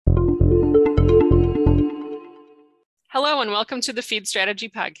Hello and welcome to the Feed Strategy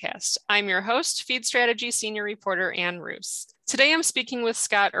Podcast. I'm your host, Feed Strategy Senior Reporter Ann Roos. Today I'm speaking with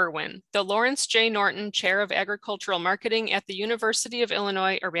Scott Irwin, the Lawrence J. Norton Chair of Agricultural Marketing at the University of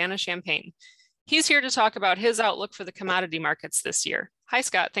Illinois Urbana-Champaign. He's here to talk about his outlook for the commodity markets this year. Hi,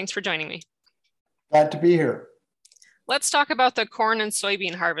 Scott. Thanks for joining me. Glad to be here. Let's talk about the corn and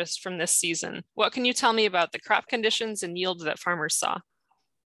soybean harvest from this season. What can you tell me about the crop conditions and yields that farmers saw?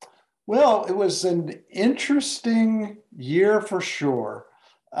 Well, it was an interesting year for sure.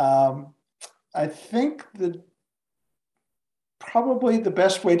 I think that probably the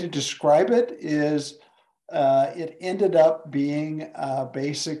best way to describe it is it ended up being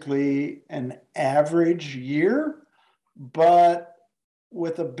basically an average year, but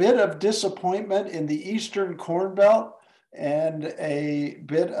with a bit of disappointment in the Eastern Corn Belt and a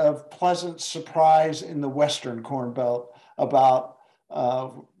bit of pleasant surprise in the Western Corn Belt about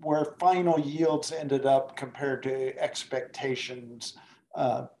where final yields ended up compared to expectations,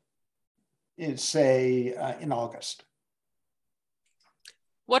 in August.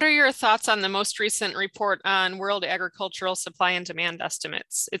 What are your thoughts on the most recent report on world agricultural supply and demand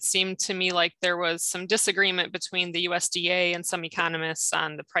estimates? It seemed to me like there was some disagreement between the USDA and some economists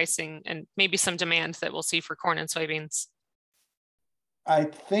on the pricing and maybe some demand that we'll see for corn and soybeans. I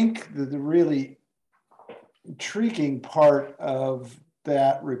think that the really intriguing part of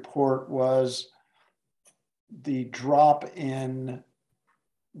that report was the drop in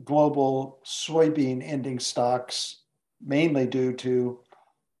global soybean ending stocks, mainly due to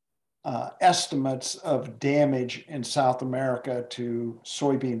estimates of damage in South America to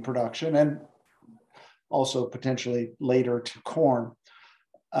soybean production and also potentially later to corn.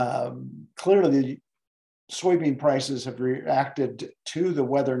 Clearly, the soybean prices have reacted to the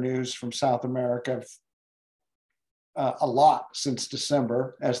weather news from South America a lot since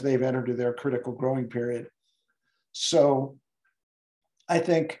December as they've entered their critical growing period. So I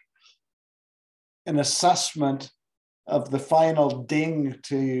think an assessment of the final ding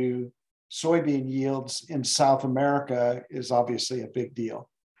to soybean yields in South America is obviously a big deal.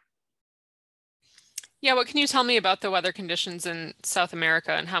 Yeah, what can you tell me about the weather conditions in South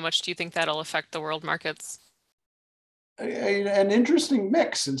America and how much do you think that'll affect the world markets? An interesting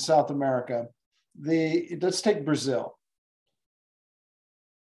mix in South America. Let's take Brazil.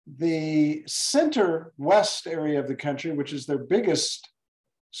 The center west area of the country, which is their biggest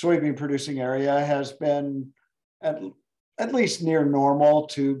soybean producing area, has been at least near normal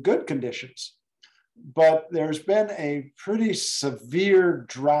to good conditions. But there's been a pretty severe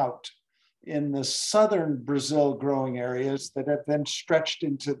drought in the southern Brazil growing areas that have then stretched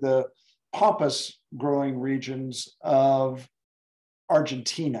into the pampas growing regions of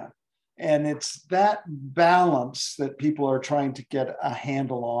Argentina. And it's that balance that people are trying to get a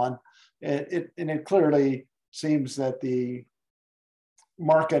handle on. And it clearly seems that the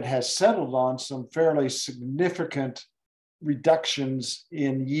market has settled on some fairly significant reductions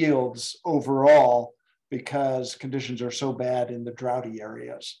in yields overall because conditions are so bad in the droughty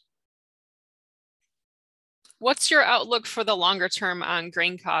areas. What's your outlook for the longer term on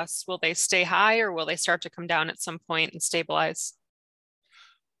grain costs? Will they stay high or will they start to come down at some point and stabilize?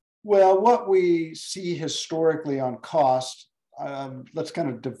 Well, what we see historically on cost, let's kind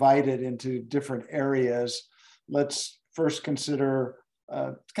of divide it into different areas. Let's first consider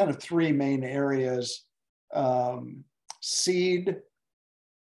kind of three main areas: seed,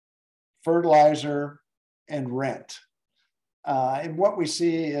 fertilizer, and rent. And what we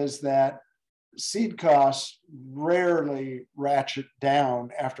see is that seed costs rarely ratchet down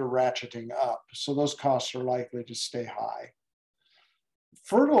after ratcheting up. So those costs are likely to stay high.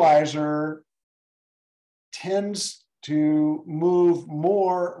 Fertilizer tends to move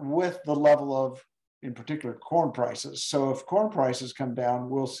more with the level of, in particular, corn prices. So if corn prices come down,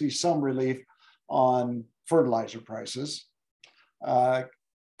 we'll see some relief on fertilizer prices.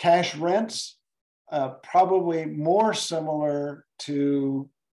 Cash rents, probably more similar to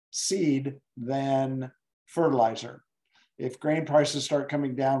seed than fertilizer. If grain prices start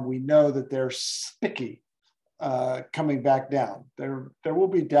coming down, we know that they're sticky coming back down. There will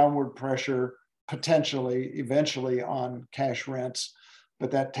be downward pressure potentially eventually on cash rents, but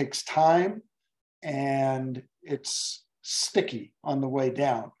that takes time and it's sticky on the way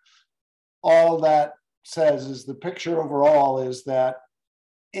down. All that says is the picture overall is that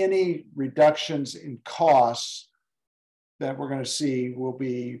any reductions in costs that we're going to see will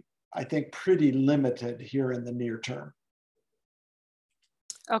be, I think, pretty limited here in the near term.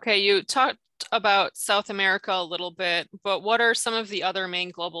 Okay, you talked about South America a little bit, but what are some of the other main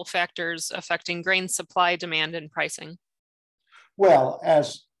global factors affecting grain supply, demand, and pricing? Well,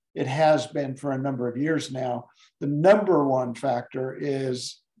 as It has been for a number of years now. The number one factor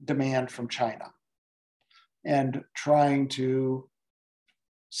is demand from China and trying to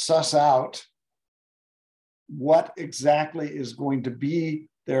suss out what exactly is going to be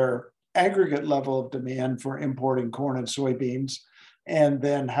their aggregate level of demand for importing corn and soybeans, and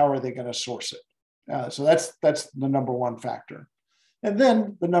then how are they going to source it? So that's the number one factor. And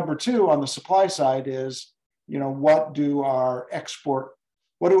then the number two on the supply side is, what do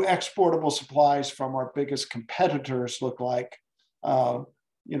exportable supplies from our biggest competitors look like?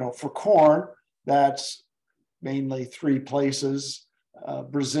 For corn, that's mainly three places: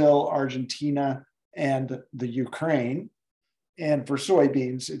 Brazil, Argentina, and the Ukraine. And for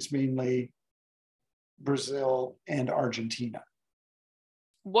soybeans, it's mainly Brazil and Argentina.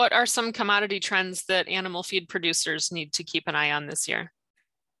 What are some commodity trends that animal feed producers need to keep an eye on this year?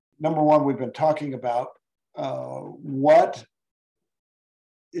 Number one, we've been talking about what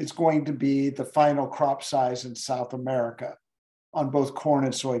is going to be the final crop size in South America on both corn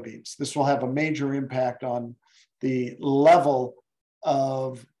and soybeans. This will have a major impact on the level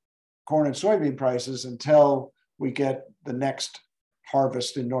of corn and soybean prices until we get the next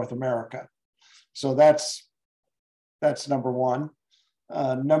harvest in North America. So that's number one.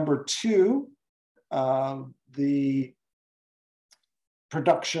 Number two, the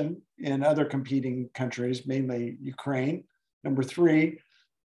production in other competing countries, mainly Ukraine. Number three,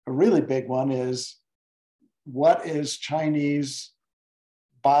 a really big one is, what is Chinese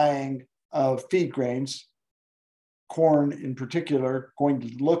buying of feed grains, corn in particular, going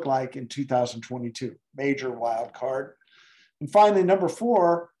to look like in 2022? Major wild card. And finally, number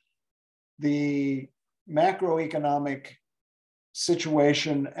four, the macroeconomic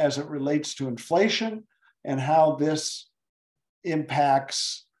situation as it relates to inflation and how this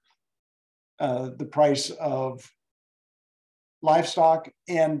impacts the price of livestock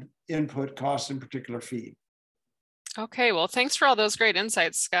and input costs, in particular feed. Okay, well, thanks for all those great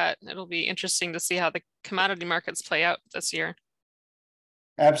insights, Scott. It'll be interesting to see how the commodity markets play out this year.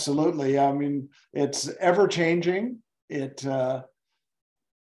 Absolutely. I mean, it's ever changing. It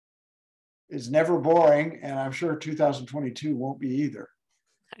is never boring, and I'm sure 2022 won't be either.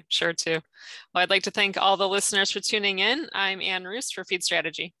 I'm sure too. Well, I'd like to thank all the listeners for tuning in. I'm Ann Roos for Feed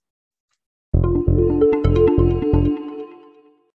Strategy.